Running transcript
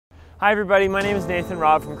Hi everybody, my name is Nathan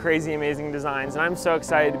Robb from Crazy Amazing Designs, and I'm so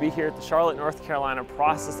excited to be here at the Charlotte, North Carolina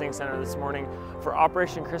Processing Center this morning for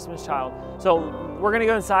Operation Christmas Child. So we're gonna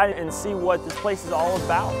go inside and see what this place is all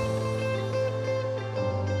about.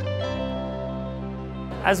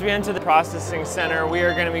 As we enter the processing center, we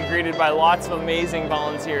are going to be greeted by lots of amazing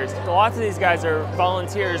volunteers. Lots of these guys are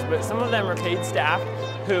volunteers, but some of them are paid staff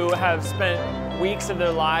who have spent weeks of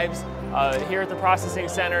their lives here at the processing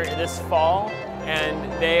center this fall,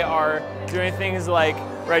 and they are doing things like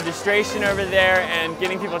registration over there and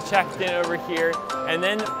getting people checked in over here, and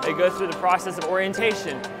then they go through the process of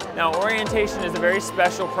orientation. Now, orientation is a very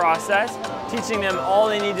special process, teaching them all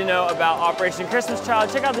they need to know about Operation Christmas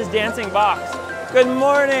Child. Check out this dancing box. Good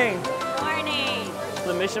morning. Good morning.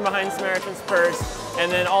 The mission behind Samaritans Purse,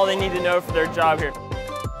 and then all they need to know for their job here.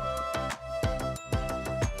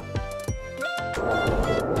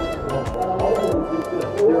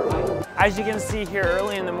 As you can see here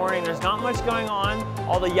early in the morning, there's not much going on.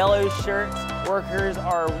 All the yellow shirts workers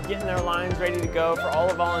are getting their lines ready to go for all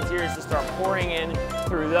the volunteers to start pouring in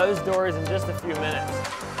through those doors in just a few minutes.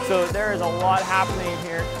 So there is a lot happening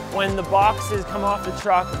here. When the boxes come off the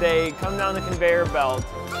truck, they come down the conveyor belt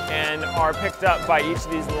and are picked up by each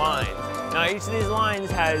of these lines. Now each of these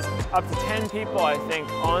lines has up to 10 people, I think,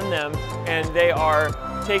 on them, and they are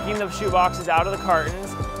taking the shoe boxes out of the cartons.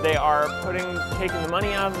 They are taking the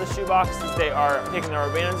money out of the shoe boxes. They are taking the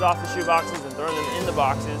rubber bands off the shoe boxes and throwing them in the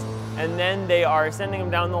boxes. And then they are sending them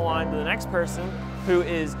down the line to the next person who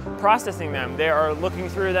is processing them. They are looking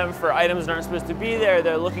through them for items that aren't supposed to be there.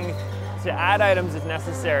 They're looking to add items if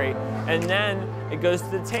necessary. And then it goes to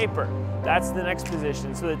the taper. That's the next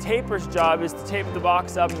position. So the taper's job is to tape the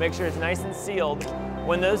box up and make sure it's nice and sealed.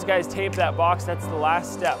 When those guys tape that box, that's the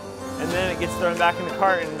last step. And then it gets thrown back in the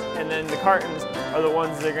cartons, and then the cartons are the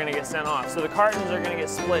ones that are gonna get sent off. So the cartons are gonna get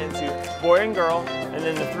split into boy and girl, and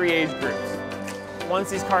then the 3 age groups. Once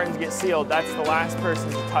these cartons get sealed, that's the last person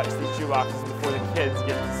to touch these shoe boxes before the kids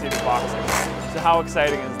get to see the boxes. So how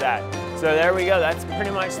exciting is that? So there we go, that's pretty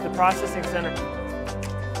much the processing center.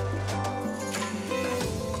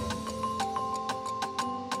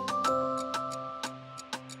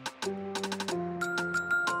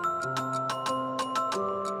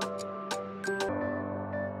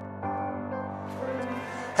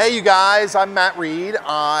 Hey you guys, I'm Matt Reed.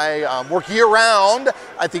 I work year-round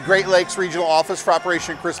at the Great Lakes Regional Office for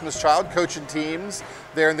Operation Christmas Child, coaching teams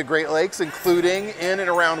there in the Great Lakes, including in and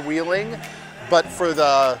around Wheeling. But for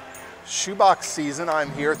the shoebox season, I'm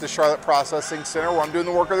here at the Charlotte Processing Center where I'm doing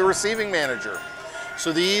the work of the receiving manager.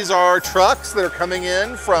 So these are trucks that are coming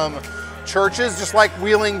in from churches, just like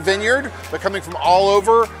Wheeling Vineyard, but coming from all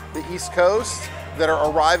over the East Coast that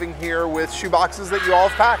are arriving here with shoeboxes that you all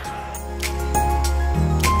have packed.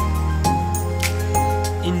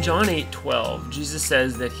 In John 8:12, Jesus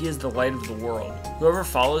says that he is the light of the world. Whoever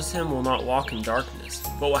follows him will not walk in darkness,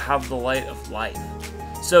 but will have the light of life.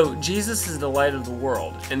 So Jesus is the light of the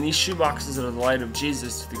world, and these shoeboxes are the light of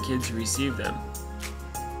Jesus to the kids who receive them.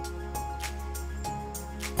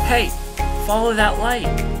 Hey, follow that light.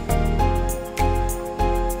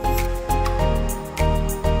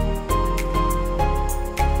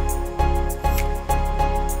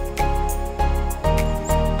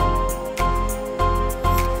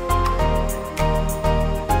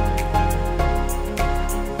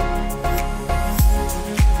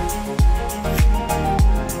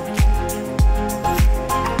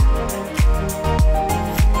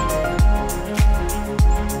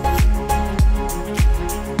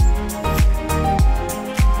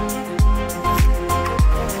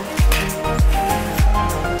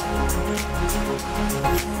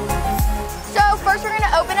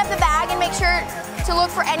 To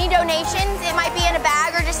look for any donations. It might be in a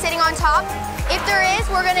bag or just sitting on top. If there is,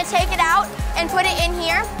 we're going to take it out and put it in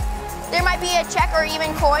here. There might be a check or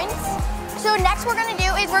even coins. So next we're going to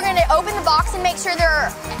do is we're going to open the box and make sure there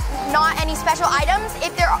are not any special items.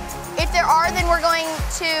 If there are, then we're going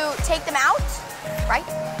to take them out, right?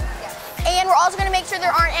 Yeah. And we're also going to make sure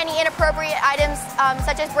there aren't any inappropriate items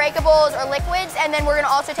such as breakables or liquids, and then we're going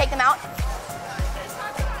to also take them out.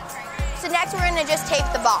 So next we're going to just tape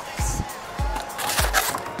the box.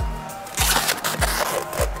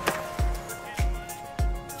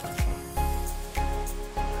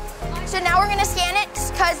 So now we're going to scan it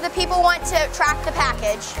because the people want to track the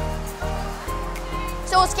package.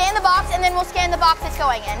 So we'll scan the box and then we'll scan the box that's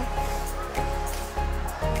going in.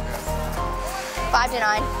 5 to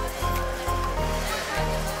 9.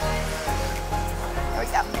 There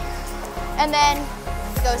we go. And then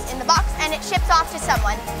it goes in the box and it ships off to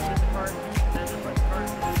someone.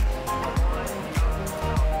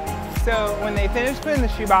 So when they finish putting the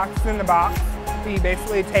shoeboxes in the box, We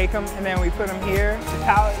basically take them and then we put them here. The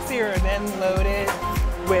pallets here are then loaded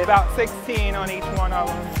with about 16 on each one of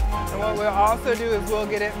them. And what we'll also do is we'll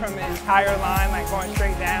get it from the entire line, like going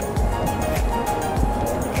straight down.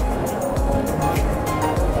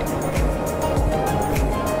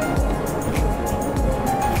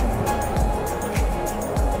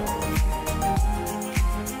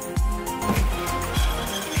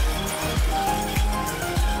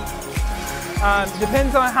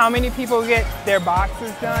 Depends on how many people get their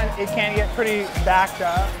boxes done. It can get pretty backed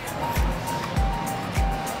up.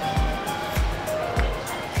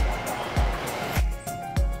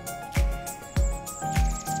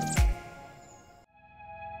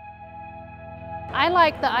 I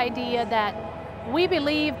like the idea that we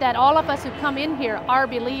believe that all of us who come in here are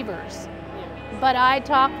believers. But I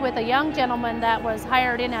talked with a young gentleman that was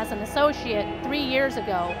hired in as an associate 3 years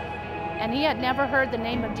ago, and he had never heard the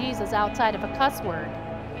name of Jesus outside of a cuss word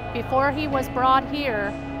before he was brought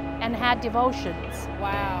here and had devotions.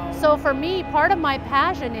 Wow. So for me, part of my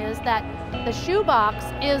passion is that the shoebox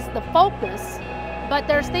is the focus, but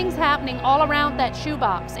there's things happening all around that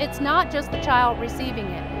shoebox. It's not just the child receiving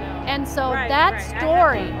it. And so that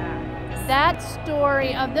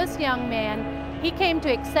story of this young man, he came to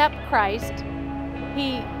accept Christ,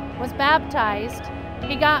 he was baptized,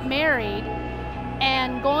 he got married,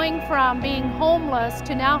 and going from being homeless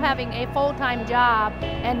to now having a full-time job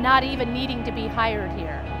and not even needing to be hired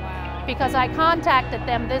here. Wow. Because I contacted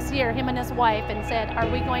them this year, him and his wife, and said, are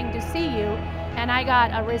we going to see you? And I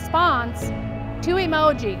got a response, 2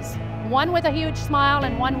 emojis, one with a huge smile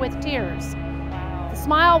and one with tears. The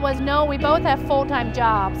smile was, no, we both have full-time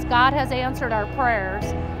jobs. God has answered our prayers.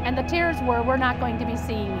 And the tears were, we're not going to be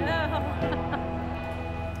seeing you.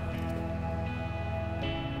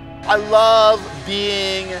 I love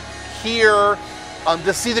being here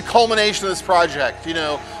to see the culmination of this project. You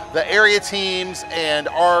know, the area teams and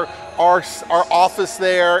our office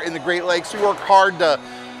there in the Great Lakes, we work hard to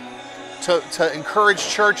encourage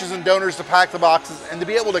churches and donors to pack the boxes, and to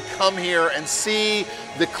be able to come here and see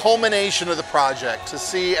the culmination of the project, to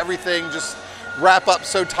see everything just wrap up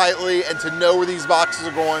so tightly and to know where these boxes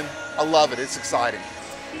are going. I love it. It's exciting.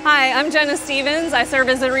 Hi, I'm Jenna Stevens. I serve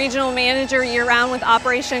as a regional manager year-round with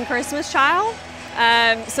Operation Christmas Child,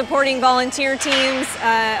 supporting volunteer teams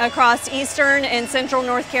across Eastern and Central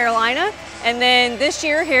North Carolina. And then this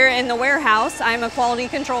year here in the warehouse, I'm a quality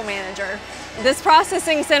control manager. This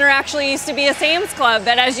processing center actually used to be a Sam's Club,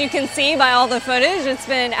 but as you can see by all the footage, it's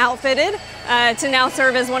been outfitted to now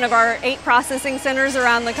serve as one of our 8 processing centers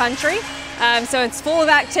around the country. So it's full of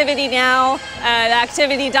activity now. The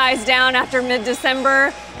activity dies down after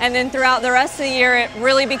mid-December, and then throughout the rest of the year it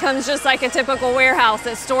really becomes just like a typical warehouse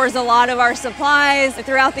that stores a lot of our supplies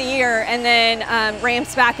throughout the year and then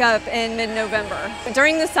ramps back up in mid-November.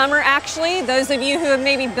 During the summer, actually, those of you who have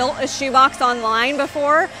maybe built a shoebox online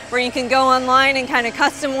before, where you can go online and kind of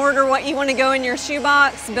custom order what you want to go in your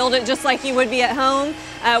shoebox, build it just like you would be at home,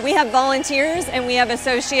 we have volunteers and we have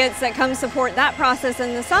associates that come support that process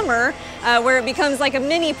in the summer, where it becomes like a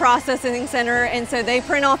mini processing center, and so they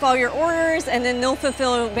print off all your orders and then they'll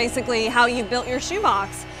fulfill basically how you built your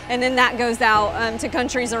shoebox, and then that goes out to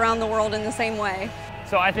countries around the world in the same way.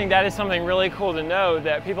 So I think that is something really cool to know,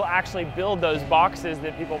 that people actually build those boxes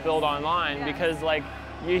that people build online, because like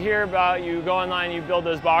you hear about, you go online, you build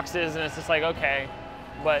those boxes and it's just like, okay,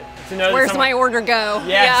 but to know where's my order go?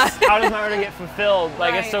 Yes, yeah. How does my order get fulfilled?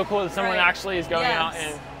 Like it's so cool that someone actually is going out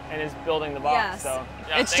and is building the box. Yes. So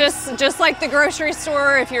yeah, it's just like the grocery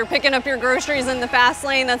store. If you're picking up your groceries in the fast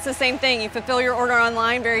lane, that's the same thing. You fulfill your order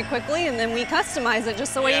online very quickly, and then we customize it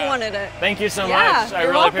just the way you wanted it. Thank you so much. I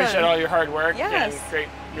really appreciate all your hard work. Yes. And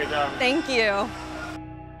great job. Thank you.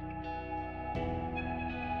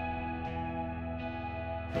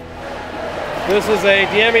 This is a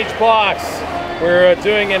damaged box. We're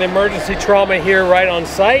doing an emergency trauma here right on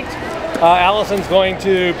site. Allison's going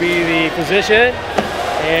to be the physician,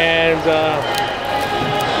 and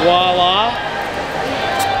voila,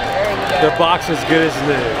 the box is good as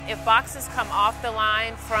new. If boxes come off the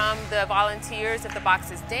line from the volunteers, if the box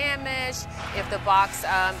is damaged, if the box,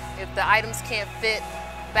 if the items can't fit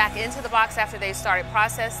back into the box after they started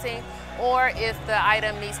processing, or if the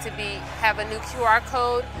item needs to have a new QR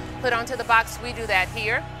code put onto the box, we do that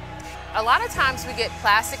here. A lot of times we get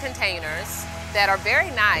plastic containers that are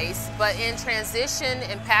very nice, but in transition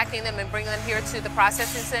and packing them and bringing them here to the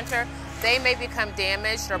processing center, they may become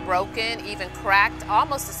damaged or broken, even cracked,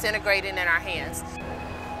 almost disintegrating in our hands.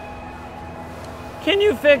 Can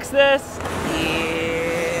you fix this?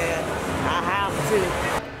 Yeah, I have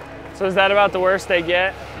to. So is that about the worst they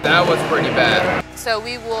get? That was pretty bad. So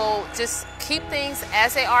we will just keep things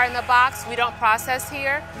as they are in the box. We don't process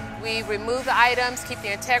here. We remove the items, keep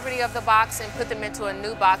the integrity of the box, and put them into a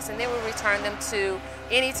new box, and then we return them to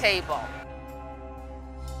any table.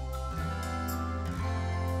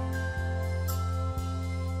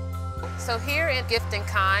 So here in Gift in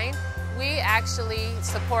Kind, we actually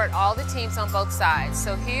support all the teams on both sides.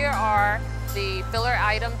 So here are the filler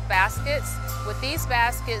item baskets. With these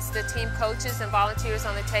baskets, the team coaches and volunteers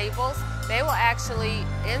on the tables, they will actually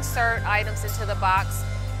insert items into the box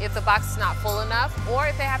if the box is not full enough, or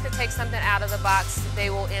if they have to take something out of the box,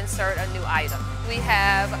 they will insert a new item. We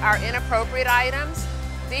have our inappropriate items.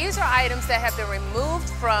 These are items that have been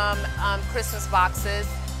removed from Christmas boxes.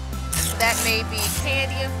 That may be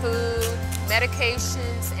candy and food,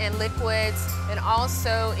 medications and liquids, and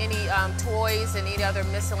also any toys and any other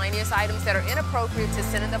miscellaneous items that are inappropriate to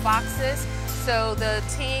sit in the boxes. So the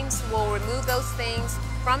teams will remove those things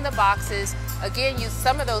from the boxes. Again, use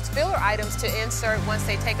some of those filler items to insert once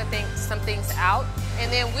they take some things out.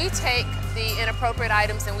 And then we take the inappropriate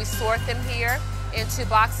items and we sort them here into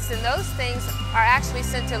boxes, and those things are actually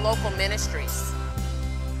sent to local ministries.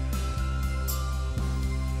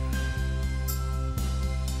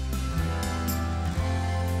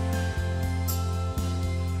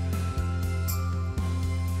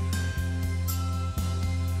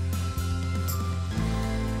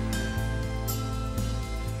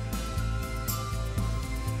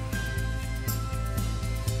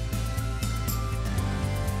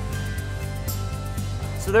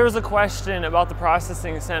 So there was a question about the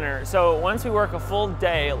processing center. So once we work a full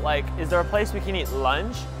day, like, is there a place we can eat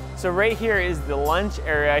lunch? So right here is the lunch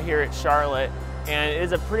area here at Charlotte, and it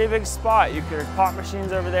is a pretty big spot. There's pop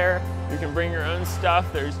machines over there. You can bring your own stuff.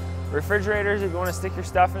 There's refrigerators if you want to stick your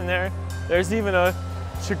stuff in there. There's even a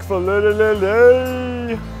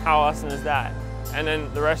Chick-fil-A. How awesome is that? And then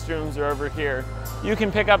the restrooms are over here. You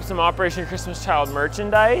can pick up some Operation Christmas Child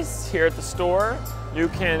merchandise here at the store. You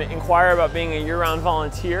can inquire about being a year-round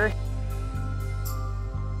volunteer.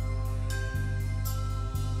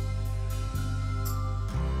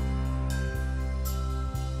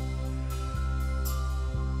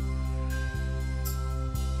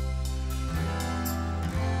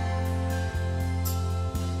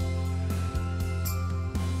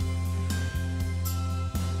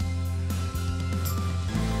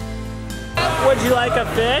 Would you like a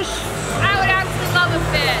fish? I would absolutely love a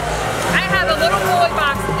fish. I have a little toy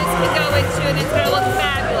box that this can go into, and it's going to look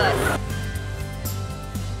fabulous.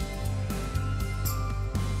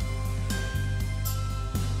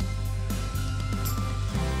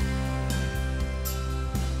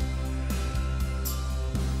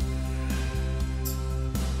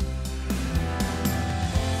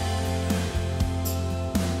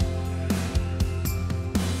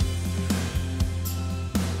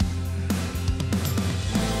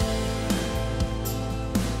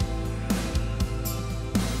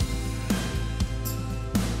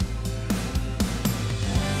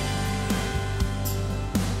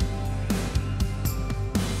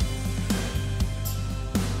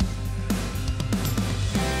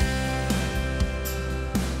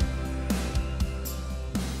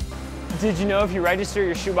 Did you know if you register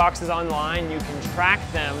your shoeboxes online, you can track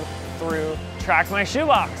them through Track My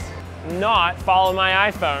Shoebox, not Follow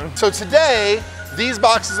My iPhone? So today, these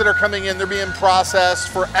boxes that are coming in, they're being processed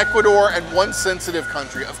for Ecuador and one sensitive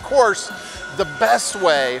country. Of course, the best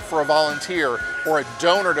way for a volunteer or a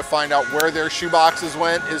donor to find out where their shoeboxes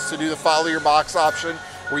went is to do the Follow Your Box option,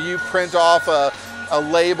 where you print off a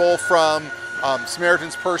label from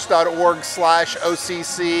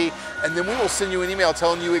SamaritansPurse.org/OCC, and then we will send you an email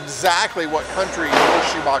telling you exactly what country your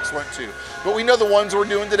shoebox went to. But we know the ones we're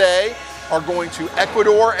doing today are going to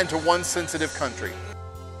Ecuador and to one sensitive country.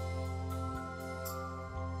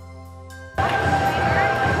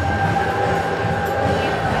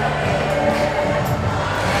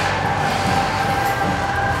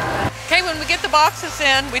 Okay, when we get the boxes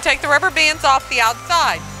in, we take the rubber bands off the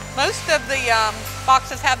outside. Most of the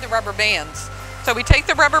boxes have the rubber bands. So we take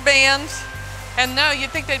the rubber bands, and no, you'd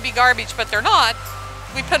think they'd be garbage, but they're not.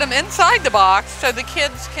 We put them inside the box so the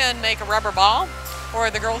kids can make a rubber ball, or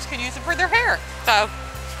the girls can use it for their hair. So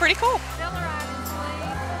it's pretty cool.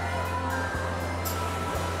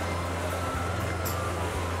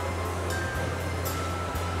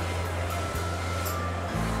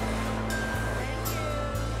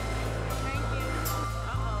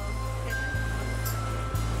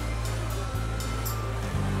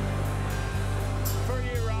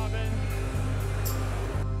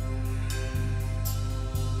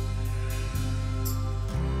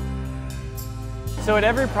 So at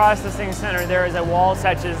every processing center, there is a wall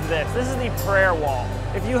such as this. This is the prayer wall.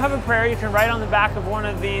 If you have a prayer, you can write on the back of one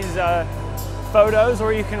of these photos,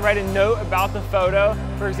 or you can write a note about the photo.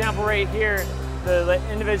 For example, right here, the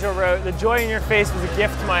individual wrote, "The joy in your face was a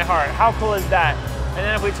gift to my heart." How cool is that? And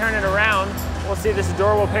then if we turn it around, we'll see this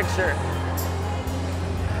adorable picture.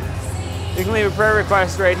 You can leave a prayer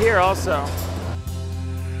request right here also.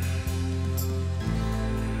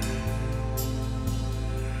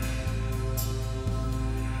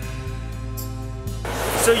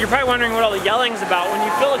 So you're probably wondering what all the yelling's about. When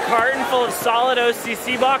you fill a carton full of solid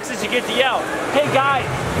OCC boxes, you get to yell, "Hey guys,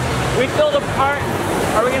 we filled a carton."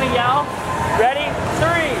 Are we gonna yell? Ready?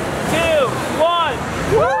 3, 2, 1.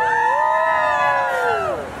 Woo!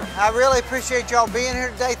 I really appreciate y'all being here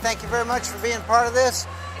today. Thank you very much for being part of this.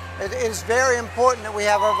 It is very important that we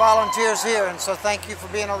have our volunteers here, and so thank you for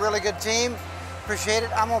being a really good team. Appreciate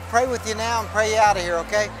it. I'm gonna pray with you now and pray you out of here,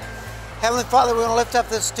 okay? Heavenly Father, we want to lift up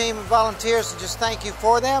this team of volunteers and just thank you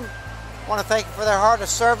for them. I want to thank you for their heart of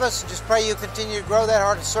service and just pray you continue to grow that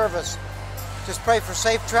heart of service. Just pray for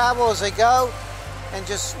safe travel as they go, and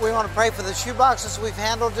just we want to pray for the shoeboxes we've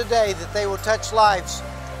handled today, that they will touch lives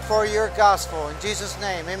for your gospel. In Jesus'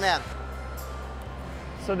 name, amen.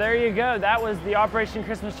 So there you go. That was the Operation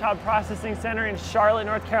Christmas Child Processing Center in Charlotte,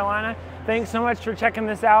 North Carolina. Thanks so much for checking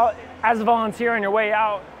this out. As a volunteer on your way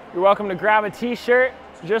out, you're welcome to grab a t-shirt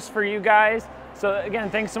just for you guys. So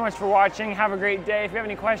again, thanks so much for watching. Have a great day. If you have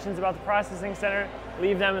any questions about the processing center,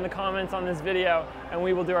 leave them in the comments on this video and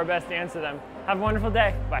we will do our best to answer them. Have a wonderful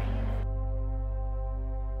day. Bye.